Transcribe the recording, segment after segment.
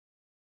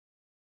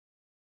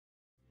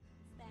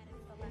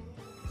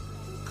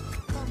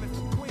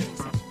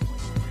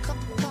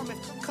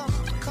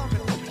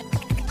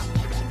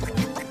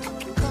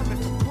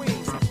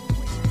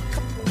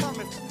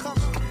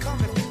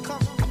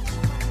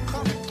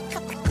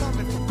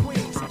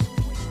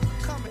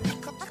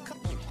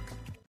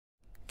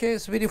Okay,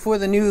 this video for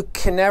the new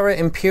Kinera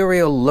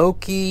Imperial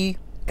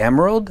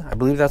Emerald. I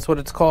believe that's what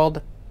it's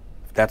called.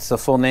 That's the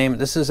full name.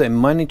 This is a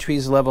Money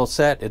Trees level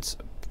set. It's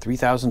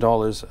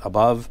 $3,000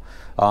 above.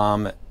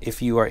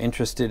 If you are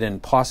interested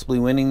in possibly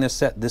winning this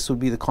set, this would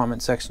be the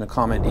comment section to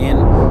comment in.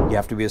 You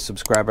have to be a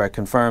subscriber, I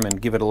confirm,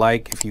 and give it a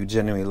like if you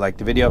genuinely like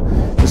the video.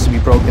 This will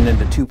be broken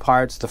into two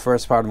parts. The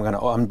first part I'm going to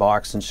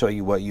unbox and show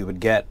you what you would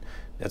get.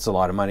 It's a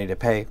lot of money to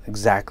pay.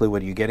 Exactly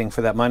what are you getting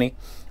for that money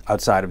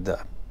outside of the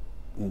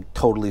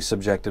totally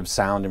subjective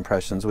sound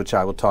impressions, which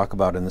I will talk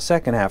about in the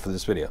second half of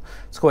this video.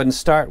 Let's go ahead and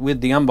start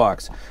with the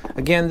unbox.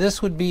 Again,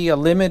 this would be a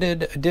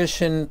limited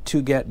edition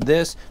to get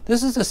this.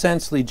 This is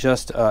essentially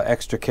just an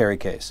extra carry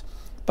case,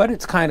 but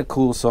it's kind of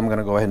cool, so I'm going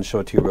to go ahead and show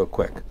it to you real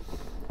quick.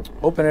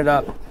 Open it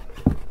up.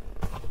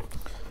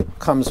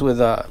 Comes with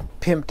a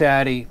Pimp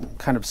Daddy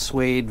kind of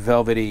suede,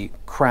 velvety,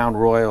 Crown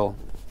Royal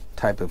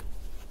type of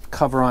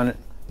cover on it.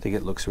 I think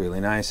it looks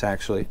really nice,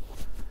 actually.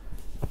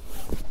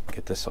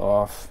 Get this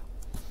off.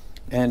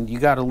 And you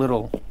got a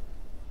little,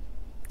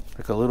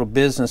 like a little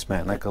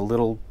businessman, like a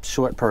little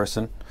short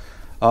person,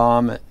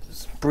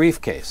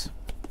 briefcase.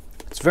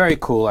 It's very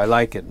cool. I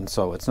like it, and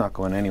so it's not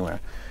going anywhere.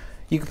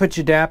 You can put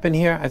your DAP in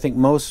here. I think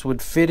most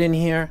would fit in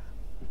here.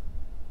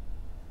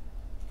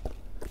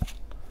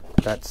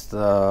 That's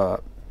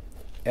the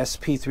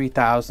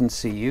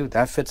SP3000 CU.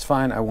 That fits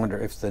fine. I wonder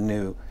if the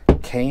new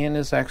KN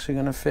is actually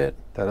going to fit.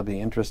 That'll be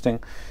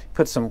interesting.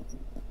 Put some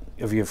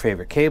of your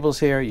favorite cables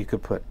here. You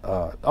could put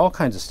all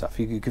kinds of stuff.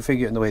 You can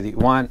configure it in the way that you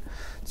want.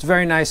 It's a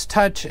very nice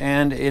touch,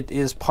 and it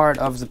is part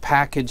of the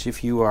package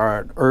if you are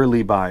an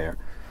early buyer.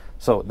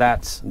 So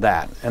that's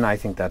that, and I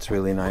think that's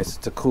really nice.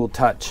 It's a cool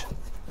touch.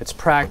 It's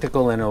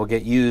practical, and it will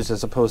get used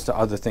as opposed to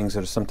other things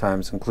that are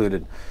sometimes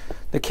included.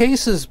 The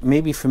case is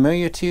maybe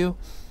familiar to you,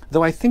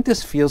 though I think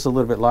this feels a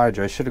little bit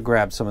larger. I should have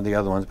grabbed some of the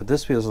other ones, but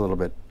this feels a little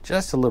bit,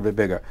 just a little bit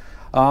bigger.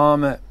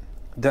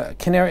 The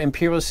Kinera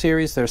Imperial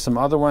series, there's some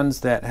other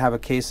ones that have a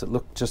case that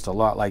look just a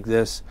lot like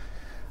this.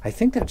 I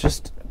think they're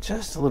just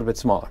a little bit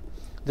smaller.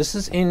 This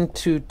is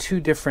into two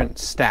different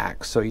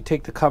stacks. So you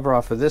take the cover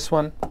off of this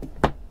one.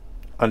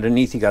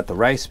 Underneath you got the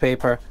rice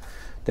paper.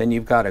 Then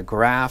you've got a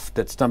graph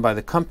that's done by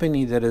the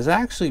company that is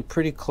actually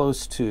pretty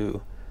close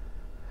to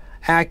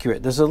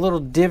accurate. There's a little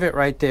divot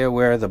right there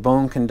where the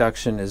bone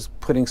conduction is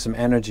putting some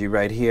energy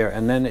right here.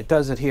 And then it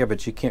does it here,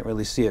 but you can't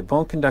really see it.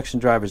 Bone conduction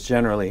drivers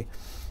generally,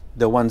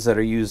 the ones that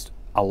are used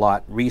a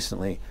lot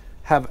recently,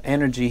 have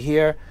energy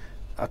here,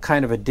 a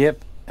kind of a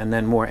dip, and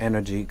then more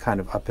energy kind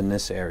of up in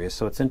this area.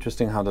 So it's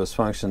interesting how those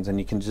functions, and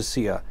you can just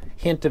see a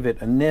hint of it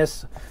in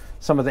this.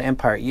 Some of the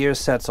Empire Year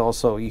sets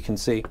also you can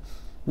see.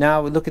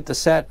 Now we look at the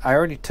set. I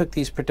already took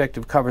these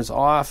protective covers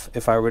off.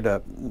 If I were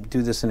to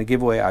do this in a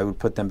giveaway, I would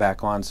put them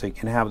back on so you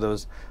can have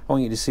those. I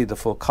want you to see the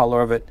full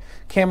color of it.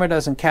 Camera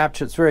doesn't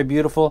capture. It's very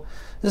beautiful.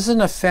 This is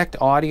an effect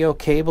audio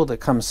cable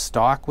that comes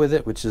stock with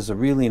it, which is a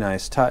really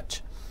nice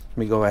touch. Let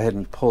me go ahead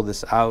and pull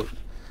this out.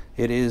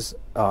 It is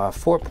a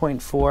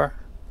 4.4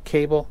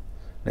 cable.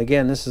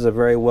 Again, this is a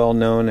very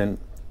well-known and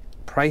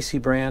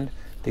pricey brand.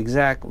 The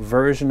exact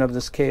version of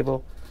this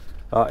cable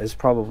is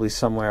probably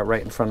somewhere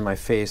right in front of my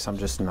face. I'm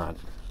just not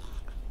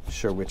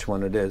sure which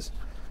one it is.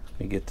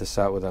 Let me get this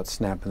out without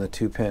snapping the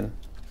 2-pin.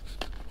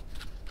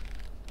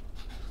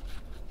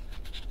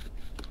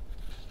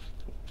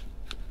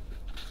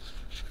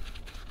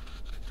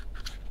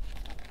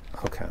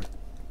 Okay,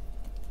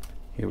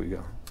 here we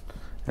go.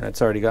 And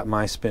it's already got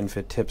my spin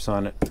fit tips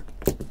on it.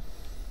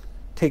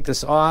 Take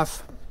this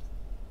off.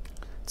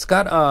 It's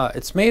got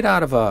it's made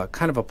out of a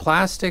kind of a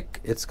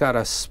plastic. It's got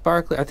a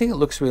sparkly, I think it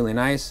looks really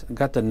nice.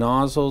 Got the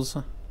nozzles.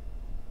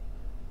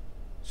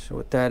 Show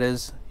what that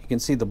is. You can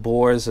see the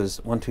bores. There's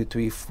 1, 2,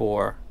 3,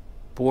 4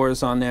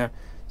 bores on there.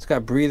 It's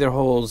got breather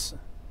holes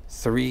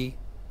 3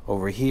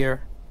 over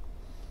here.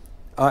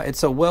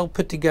 It's a well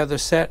put together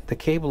set. The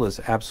cable is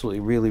absolutely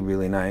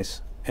really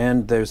nice,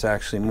 and there's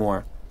actually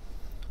more.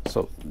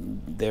 So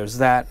there's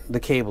that. The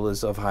cable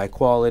is of high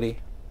quality.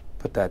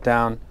 Put that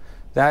down.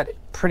 That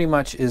pretty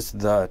much is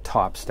the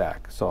top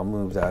stack, so I'll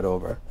move that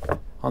over.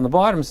 On the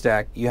bottom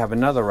stack you have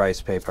another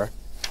rice paper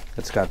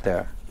that's got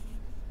their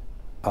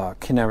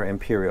Kinera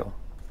Imperial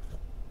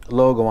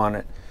logo on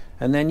it,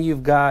 and then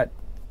you've got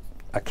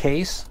a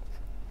case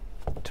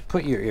to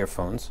put your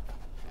earphones,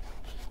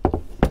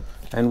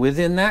 and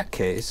within that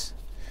case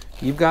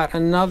you've got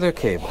another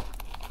cable.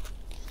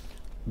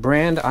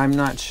 Brand I'm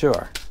not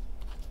sure,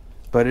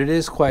 but it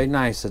is quite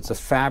nice. It's a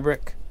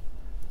fabric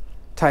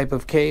type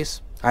of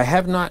case. I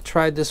have not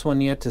tried this one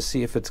yet to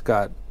see if it's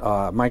got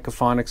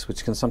microphonics,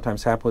 which can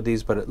sometimes happen with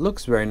these, but it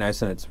looks very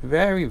nice, and it's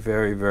very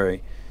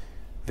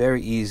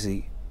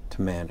easy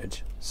to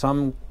manage.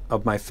 Some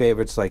of my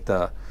favorites, like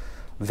the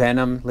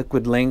Venom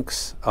Liquid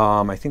Links,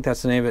 I think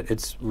that's the name of it.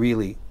 It's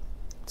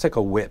like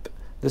a whip.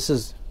 This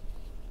is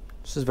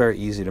very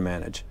easy to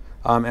manage.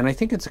 And I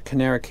think it's a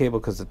Kinera cable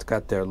because it's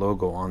got their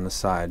logo on the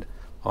side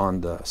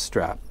on the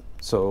strap.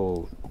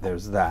 So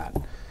there's that.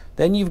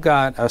 Then you've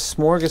got a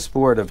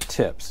smorgasbord of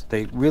tips.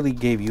 They really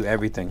gave you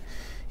everything.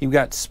 You've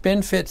got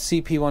SpinFit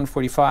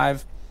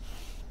CP145,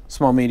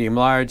 small, medium,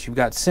 large. You've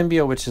got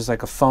Symbio, which is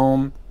like a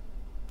foam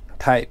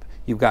type.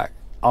 You've got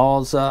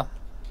Alza,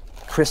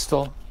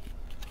 crystal,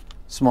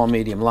 small,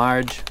 medium,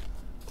 large.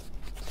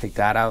 Take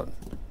that out.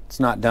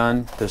 It's not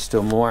done. There's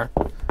still more.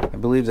 I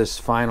believe there's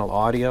final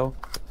audio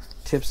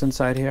tips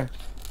inside here.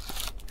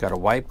 Got a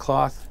wipe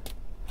cloth.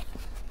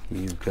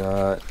 You've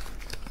got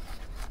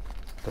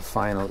the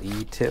final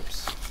E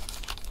tips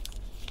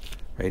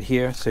right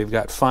here. So you've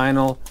got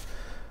final,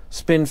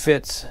 spin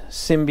fits,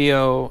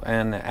 Symbio,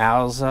 and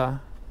Alza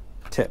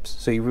tips.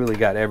 So you really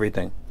got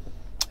everything.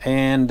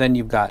 And then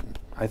you've got,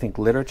 I think,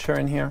 literature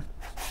in here.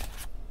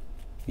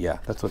 Yeah,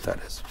 that's what that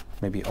is.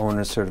 Maybe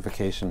owner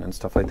certification and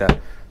stuff like that.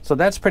 So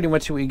that's pretty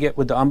much what you get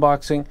with the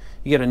unboxing.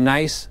 You get a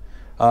nice,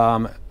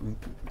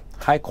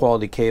 high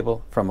quality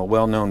cable from a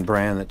well-known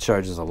brand that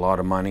charges a lot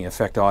of money,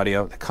 Effect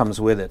Audio, that comes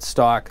with it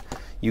stock.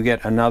 You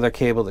get another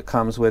cable that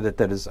comes with it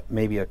that is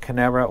maybe a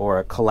Kinera or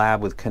a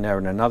collab with Kinera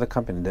and another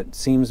company that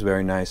seems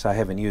very nice. I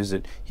haven't used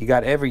it. You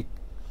got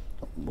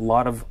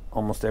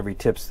almost every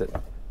tips that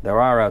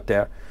there are out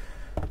there.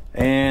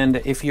 And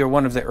if you're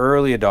one of the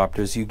early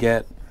adopters, you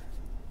get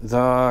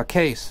the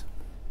case.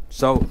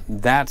 So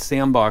that's the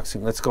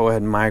unboxing. Let's go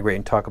ahead and migrate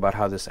and talk about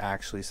how this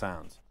actually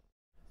sounds.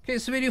 Okay,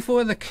 so video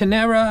for the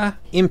Kinera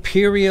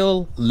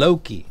Imperial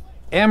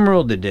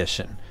Emerald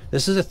Edition.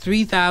 This is a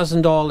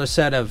 $3,000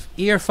 set of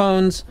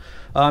earphones.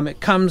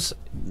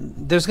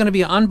 There's going to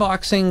be an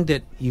unboxing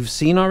that you've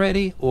seen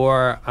already,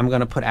 or I'm going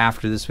to put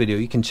after this video.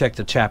 You can check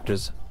the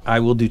chapters. I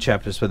will do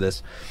chapters for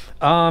this.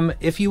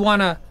 If you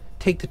want to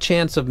take the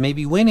chance of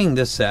maybe winning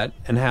this set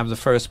and have the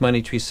first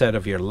Money Tree set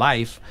of your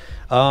life,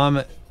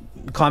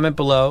 comment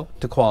below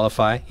to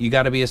qualify. You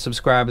got to be a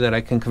subscriber that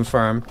I can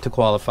confirm to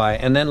qualify,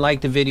 and then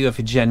like the video if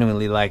you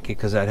genuinely like it,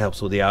 because that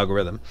helps with the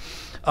algorithm.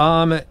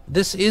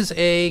 This is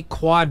a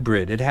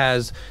quad-brid. It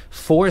has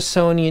 4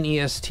 Sonian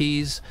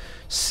ESTs,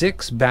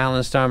 6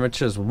 balanced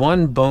armatures,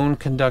 1 bone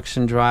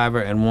conduction driver,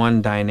 and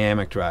 1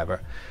 dynamic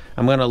driver.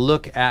 I'm going to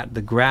look at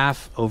the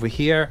graph over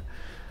here.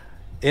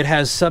 It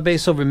has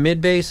sub-bass over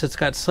mid-bass. It's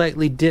got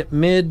slightly dipped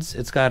mids.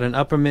 It's got an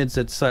upper mids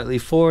that's slightly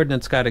forward, and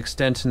it's got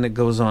extension that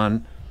goes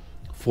on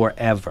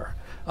forever.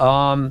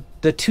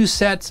 The two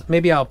sets,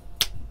 maybe I'll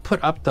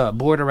put up the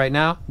border right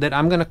now, that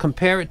I'm going to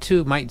compare it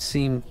to might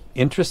seem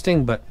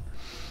interesting, but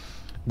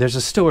there's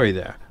a story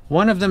there.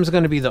 One of them is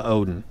going to be the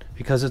Odin,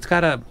 because it's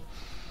got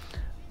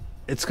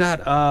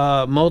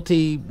a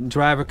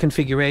multi-driver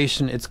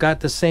configuration. It's got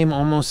the same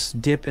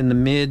almost dip in the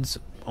mids,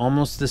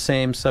 almost the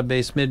same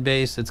sub-bass,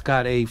 mid-bass. It's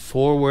got a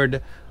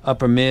forward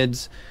upper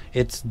mids.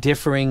 It's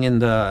differing in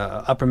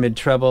the upper mid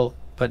treble,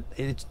 but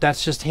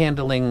that's just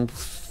handling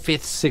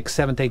 5th, 6th,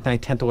 7th, 8th, 9th,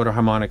 10th order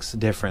harmonics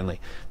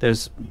differently.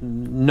 There's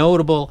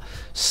notable,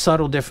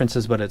 subtle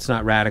differences, but it's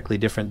not radically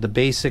different. The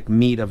basic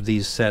meat of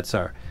these sets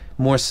are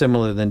more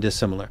similar than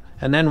dissimilar.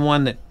 And then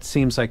one that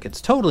seems like it's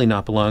totally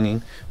not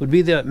belonging would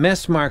be the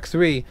Mess Mark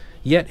III,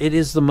 yet it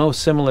is the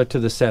most similar to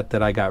the set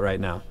that I got right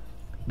now,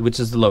 which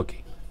is the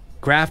Loki.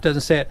 Graph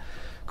doesn't say it.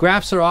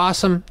 Graphs are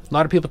awesome. A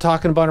lot of people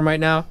talking about them right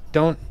now.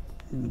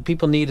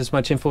 People need as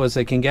much info as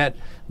they can get.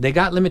 They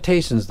got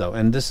limitations though,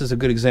 and this is a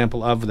good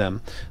example of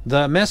them.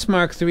 The Mess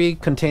Mark III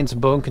contains a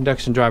bone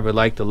conduction driver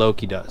like the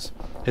Loki does.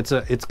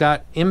 It's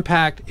got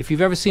impact. If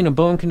you've ever seen a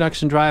bone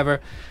conduction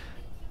driver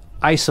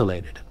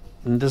isolated,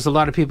 and there's a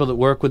lot of people that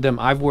work with them.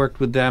 I've worked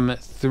with them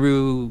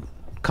through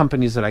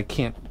companies that I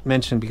can't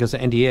mention because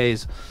of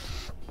NDAs.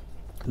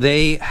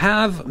 They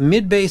have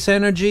mid-bass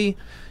energy,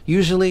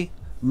 usually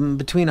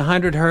between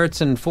 100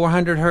 hertz and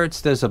 400 hertz.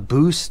 There's a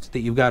boost that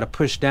you've got to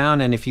push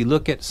down, and if you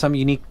look at some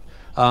unique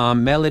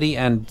melody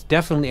and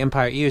definitely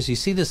Empire ears, you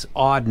see this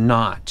odd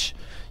notch.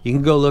 You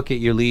can go look at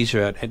your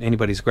leisure at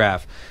anybody's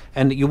graph.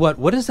 And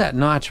what is that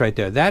notch right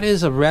there? That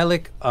is a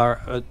relic,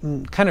 or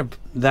kind of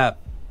that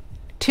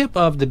tip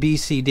of the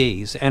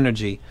BCD's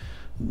energy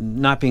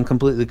not being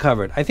completely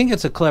covered. I think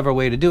it's a clever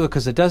way to do it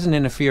because it doesn't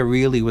interfere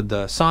really with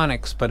the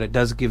sonics, but it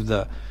does give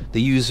the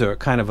user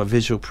kind of a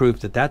visual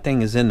proof that that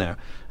thing is in there.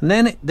 And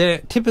then there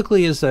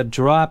typically is a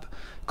drop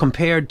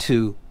compared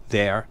to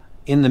there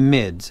in the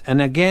mids, and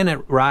again it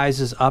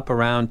rises up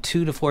around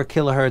 2 to 4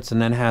 kilohertz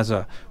and then has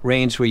a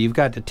range where you've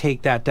got to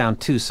take that down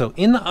too. So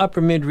in the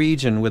upper mid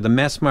region where the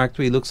Mess Mark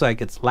III looks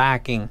like it's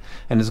lacking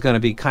and is going to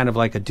be kind of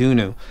like a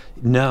Dunu,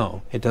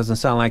 no, it doesn't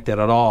sound like that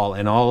at all.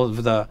 And all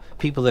of the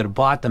people that have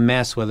bought the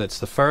Mess, whether it's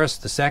the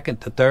first, the second,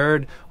 the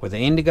third, or the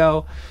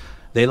Indigo,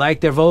 they like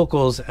their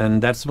vocals,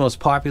 and that's the most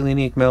popular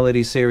unique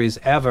melody series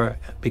ever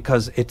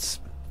because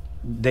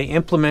they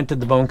implemented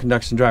the bone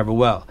conduction driver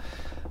well.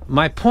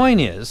 My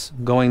point is,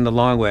 going the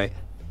long way,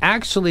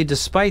 actually,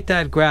 despite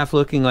that graph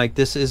looking like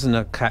this isn't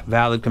a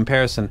valid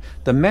comparison,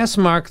 the Mess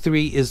Mark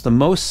III is the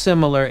most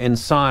similar in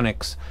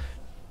sonics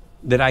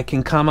that I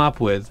can come up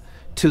with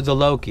to the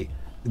Loki.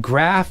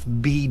 Graph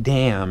be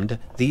damned,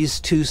 these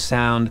two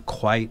sound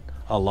quite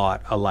a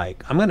lot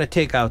alike. I'm going to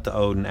take out the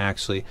Odin,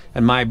 actually,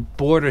 and my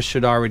border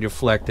should already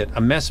reflect it.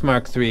 A Mess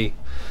Mark III,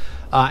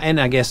 and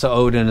I guess the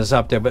Odin is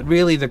up there, but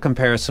really the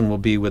comparison will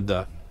be with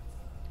the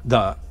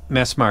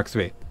Mess Mark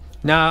III.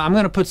 Now, I'm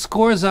going to put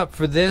scores up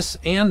for this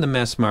and the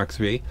Mess Mark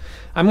III.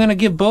 I'm going to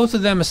give both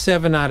of them a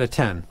 7 out of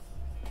 10.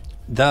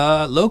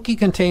 The Loki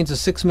contains a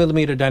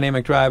 6mm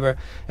dynamic driver,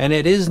 and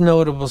it is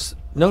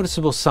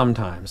noticeable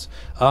sometimes,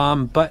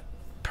 but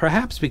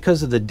perhaps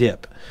because of the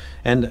dip.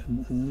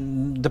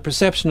 And the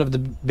perception of the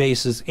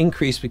bass is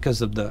increased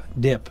because of the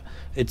dip.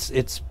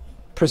 It's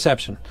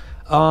perception.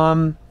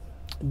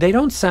 They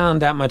don't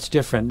sound that much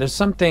different. There's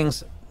some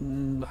things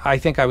I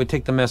think I would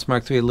take the Mess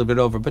Mark III a little bit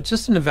over, but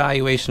just an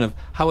evaluation of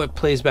how it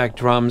plays back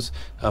drums,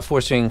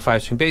 4-string,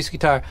 5-string bass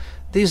guitar,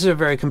 these are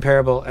very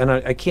comparable, and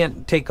I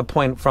can't take a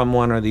point from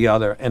one or the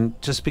other.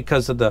 And just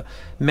because of the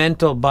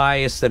mental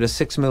bias that a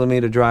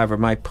 6mm driver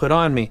might put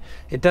on me,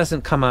 it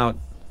doesn't come out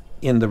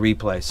in the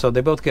replay. So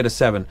they both get a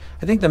 7.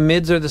 I think the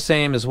mids are the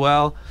same as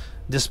well,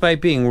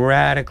 despite being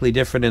radically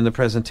different in the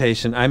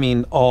presentation. I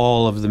mean,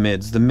 all of the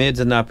mids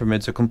and the upper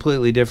mids are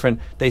completely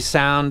different. They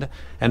sound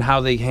and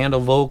how they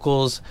handle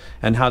vocals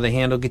and how they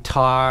handle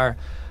guitar,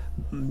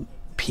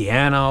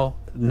 piano,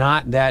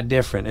 not that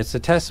different. It's a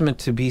testament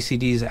to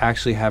BCDs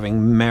actually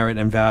having merit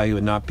and value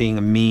and not being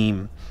a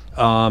meme.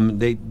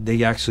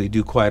 They actually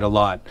do quite a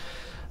lot.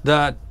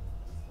 The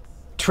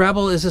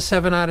treble is a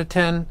 7 out of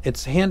 10.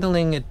 It's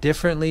handling it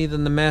differently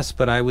than the Mess,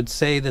 but I would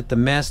say that the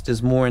Mess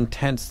is more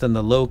intense than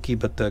the Loki,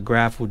 but the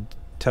graph would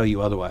tell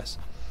you otherwise.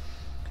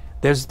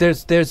 There's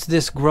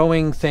this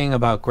growing thing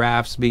about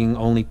graphs being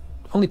only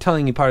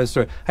telling you part of the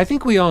story. I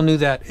think we all knew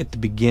that at the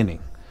beginning.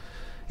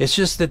 It's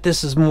just that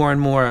this is more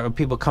and more of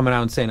people coming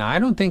out and saying, I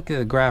don't think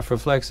the graph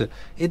reflects it.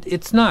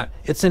 It's not.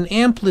 It's an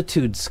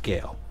amplitude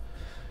scale.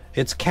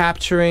 It's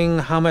capturing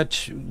how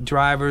much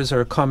drivers or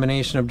a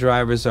combination of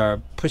drivers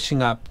are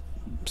pushing up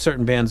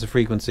certain bands of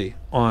frequency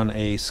on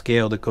a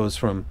scale that goes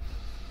from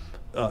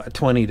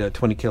 20 to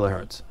 20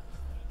 kilohertz.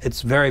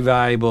 It's very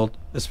valuable,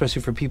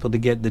 especially for people to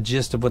get the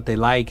gist of what they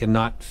like and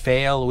not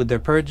fail with their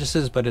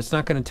purchases, but it's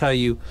not going to tell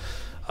you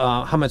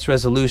how much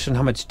resolution,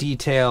 how much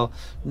detail.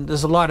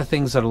 There's a lot of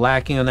things that are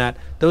lacking on that.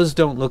 Those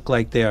don't look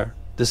like they're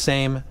the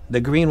same.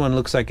 The green one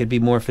looks like it'd be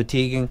more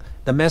fatiguing.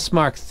 The Mess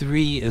Mark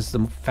III is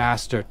the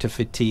faster to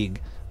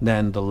fatigue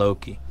than the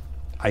Loki.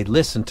 I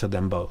listen to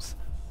them both.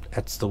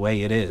 That's the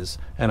way it is,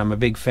 and I'm a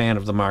big fan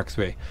of the Mark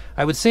III.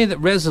 I would say that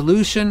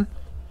resolution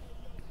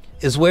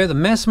is where the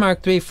Mess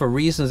Mark III, for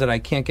reasons that I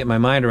can't get my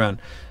mind around,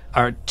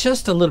 are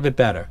just a little bit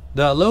better.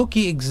 The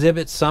Loki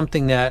exhibits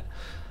something that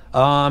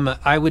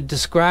I would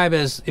describe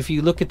as, if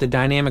you look at the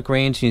dynamic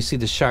range and you see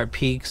the sharp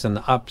peaks and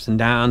the ups and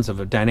downs of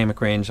a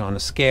dynamic range on a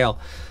scale,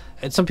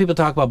 and some people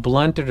talk about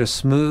blunted or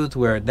smooth,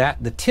 where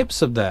the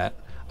tips of that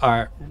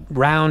are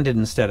rounded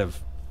instead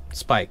of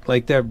spiked,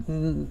 like they're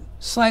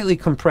slightly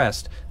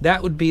compressed.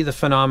 That would be the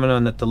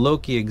phenomenon that the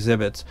Loki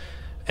exhibits.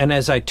 And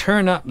as I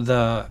turn up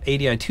the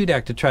ADI2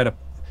 DAC to try to,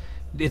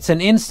 it's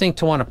an instinct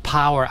to want to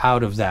power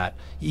out of that.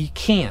 You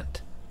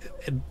can't.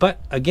 But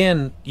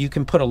again, you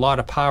can put a lot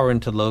of power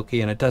into Loki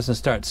and it doesn't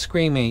start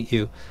screaming at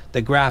you.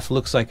 The graph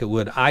looks like it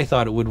would. I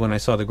thought it would when I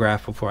saw the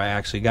graph before I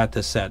actually got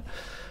this set.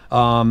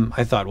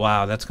 I thought,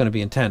 wow, that's going to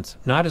be intense.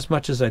 Not as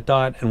much as I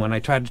thought, and when I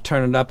tried to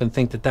turn it up and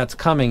think that that's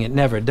coming, it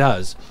never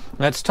does.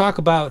 Let's talk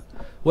about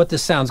what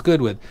this sounds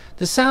good with.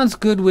 This sounds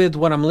good with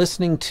what I'm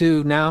listening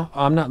to now.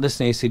 I'm not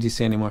listening to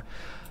AC/DC anymore.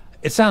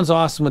 It sounds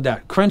awesome with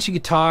that. Crunchy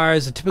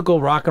guitars, a typical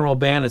rock and roll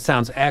band. It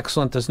sounds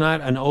excellent. There's not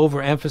an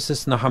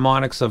overemphasis in the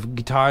harmonics of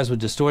guitars with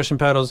distortion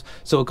pedals,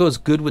 so it goes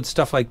good with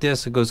stuff like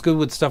this. It goes good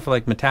with stuff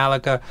like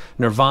Metallica,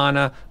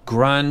 Nirvana,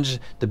 grunge.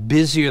 The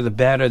busier the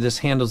better. This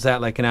handles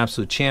that like an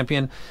absolute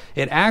champion.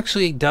 It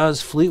actually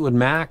does Fleetwood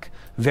Mac.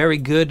 Very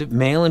good.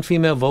 Male and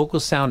female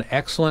vocals sound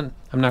excellent.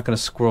 I'm not going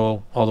to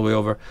scroll all the way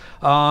over.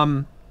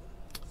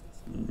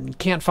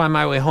 Can't Find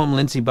My Way Home,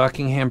 Lindsey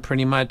Buckingham,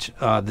 pretty much.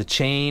 The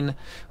Chain,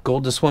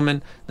 Goldust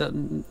Woman,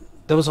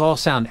 those all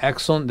sound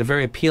excellent. They're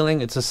very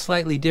appealing. It's a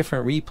slightly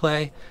different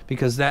replay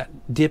because that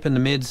dip in the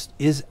mids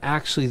is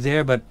actually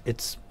there, but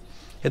it's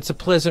a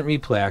pleasant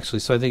replay, actually.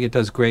 So I think it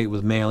does great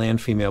with male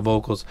and female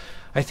vocals.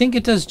 I think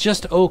it does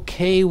just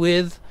okay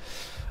with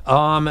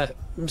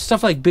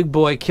stuff like Big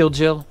Boy, Kill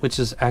Jill, which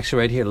is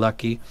actually right here,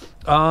 Lucky.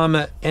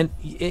 And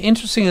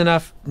interesting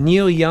enough,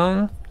 Neil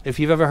Young, if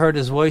you've ever heard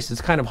his voice,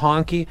 it's kind of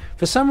honky.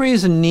 For some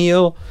reason,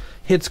 Neil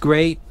hits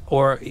great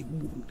or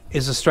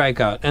is a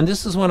strikeout. And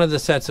this is one of the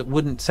sets that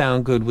wouldn't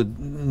sound good with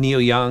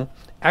Neil Young.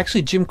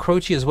 Actually, Jim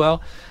Croce as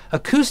well.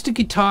 Acoustic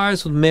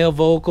guitars with male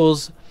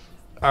vocals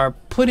are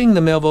putting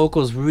the male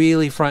vocals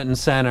really front and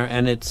center,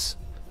 and it's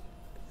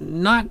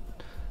not,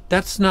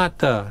 that's not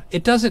the,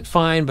 it does it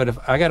fine, but if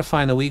I got to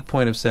find the weak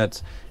point of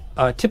sets,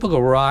 a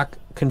typical rock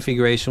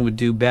configuration would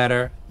do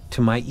better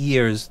to my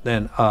ears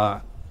than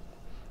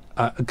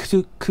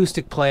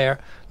acoustic player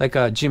like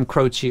Jim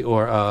Croce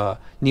or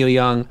Neil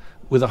Young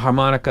with a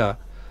harmonica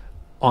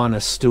on a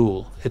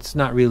stool. It's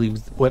not really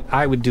what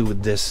I would do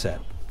with this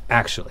set,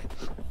 actually.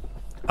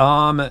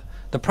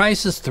 The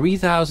price is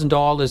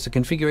 $3,000. The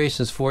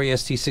configuration is 4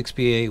 EST, 6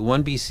 PA,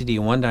 1 BCD,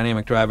 and 1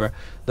 dynamic driver.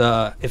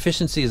 The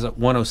efficiency is at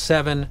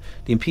 107.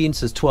 The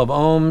impedance is 12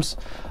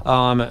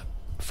 ohms.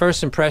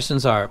 first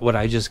impressions are what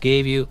I just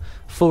gave you.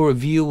 Full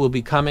review will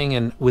be coming,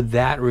 and with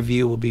that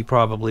review will be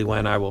probably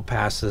when I will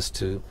pass this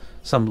to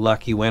some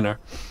lucky winner.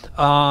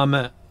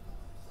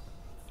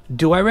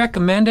 Do I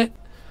recommend it?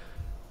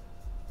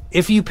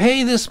 If you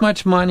pay this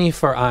much money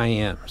for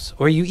IMs,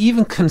 or you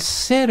even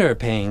consider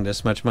paying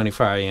this much money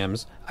for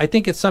IMs, I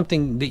think it's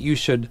something that you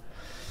should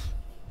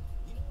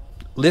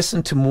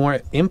listen to more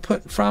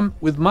input from.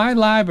 With my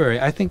library,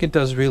 I think it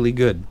does really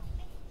good.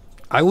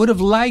 I would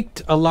have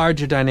liked a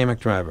larger dynamic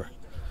driver,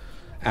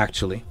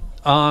 actually.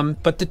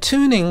 But the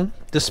tuning,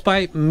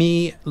 despite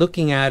me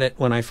looking at it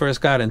when I first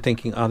got it and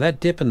thinking, oh,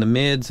 that dip in the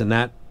mids and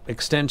that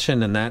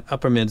extension and that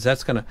upper mids,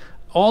 that's going to...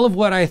 All of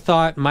what I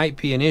thought might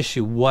be an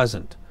issue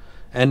wasn't.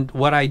 And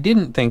what I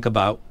didn't think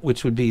about,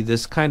 which would be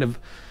this kind of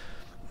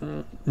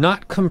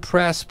not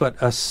compressed, but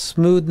a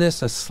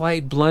smoothness, a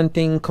slight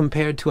blunting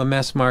compared to a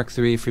Mess Mark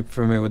III, if you're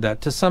familiar with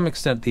that. To some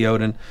extent, the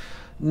Odin.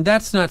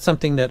 That's not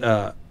something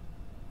that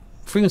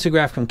frequency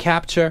graph can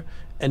capture.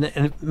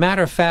 And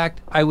matter of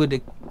fact, I would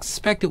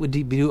expect it would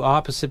be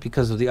opposite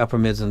because of the upper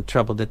mids and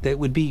treble, that it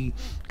would be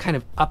kind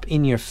of up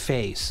in your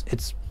face.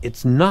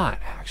 It's not,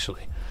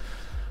 actually.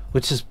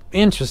 Which is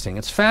interesting.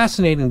 It's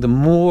fascinating the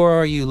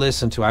more you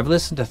listen to. I've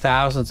listened to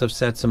thousands of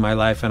sets in my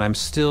life, and I'm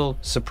still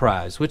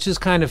surprised, which is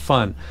kind of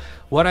fun.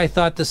 What I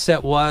thought the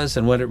set was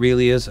and what it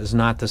really is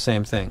not the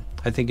same thing.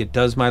 I think it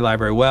does my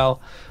library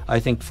well. I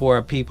think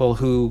for people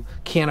who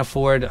can't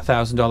afford a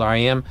 $1,000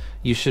 IM,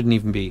 you shouldn't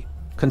even be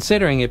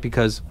considering it,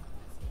 because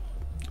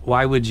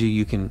why would you?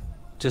 You can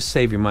just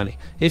save your money.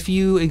 If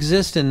you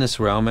exist in this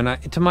realm,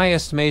 and to my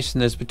estimation,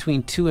 there's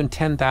between 2,000 and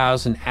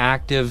 10,000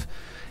 active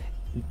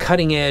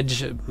cutting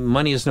edge,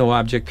 money is no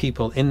object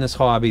people in this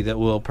hobby that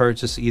will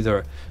purchase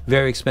either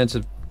very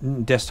expensive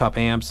desktop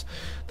amps,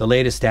 the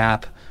latest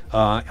app,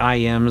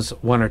 IMs,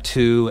 one or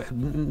two,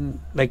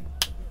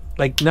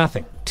 like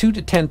nothing. 2,000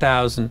 to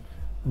 10,000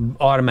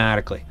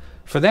 automatically.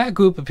 For that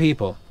group of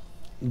people,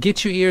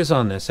 get your ears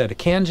on this at a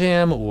Can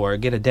Jam or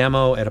get a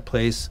demo at a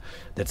place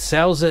that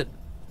sells it.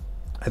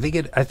 I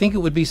think it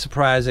would be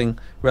surprising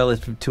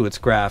relative to its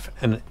graph,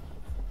 and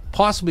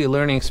possibly a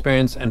learning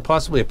experience, and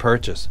possibly a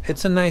purchase.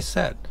 It's a nice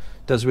set.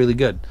 Does really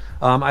good.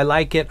 I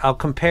like it. I'll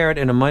compare it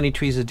in a Money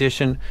Trees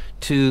edition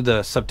to the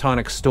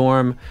Subtonic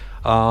Storm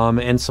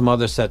and some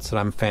other sets that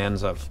I'm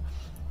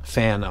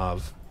fan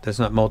of. There's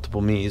not multiple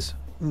me's.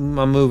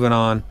 I'm moving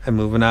on and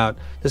moving out.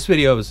 This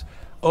video is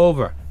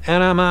over,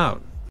 and I'm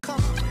out.